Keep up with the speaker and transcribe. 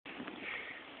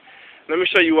Let me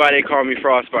show you why they call me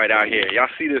Frostbite out here. Y'all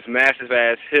see this massive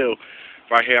ass hill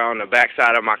right here on the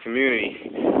backside of my community.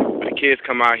 The kids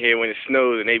come out here when it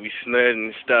snows and they be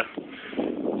sledding and stuff.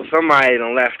 So somebody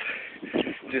done left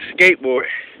this skateboard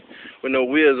with no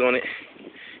wheels on it,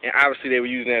 and obviously they were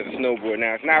using it as a snowboard.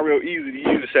 Now it's not real easy to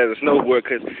use this as a snowboard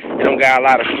because it don't got a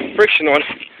lot of friction on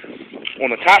it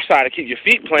on the top side to keep your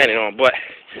feet planted on. But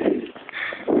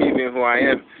me being who I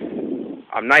am,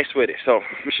 I'm nice with it. So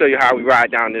let me show you how we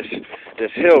ride down this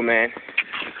hill, man.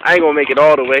 I ain't gonna make it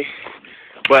all the way,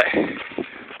 but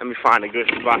let me find a good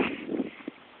spot. I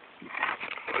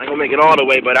ain't gonna make it all the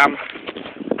way, but I'm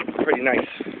pretty nice.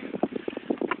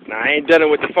 Now I ain't done it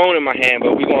with the phone in my hand,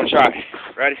 but we gonna try.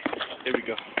 Ready? Here we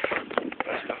go.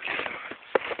 Let's go.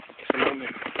 Get some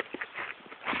momentum.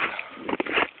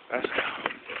 Let's go.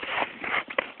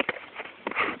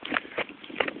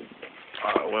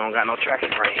 We don't got no traction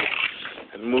right here.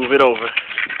 Let me move it over.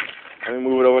 Let me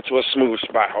move it over to a smooth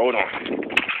spot. Hold on.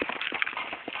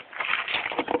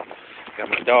 Got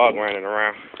my dog running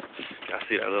around. Y'all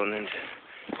see that little ninja?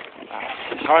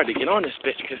 It's hard to get on this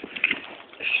bitch because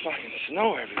there's fucking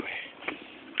snow everywhere.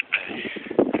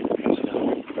 Let's go.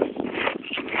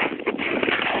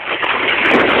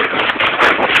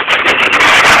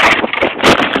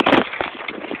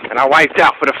 And I wiped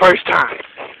out for the first time.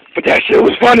 But that shit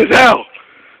was fun as hell.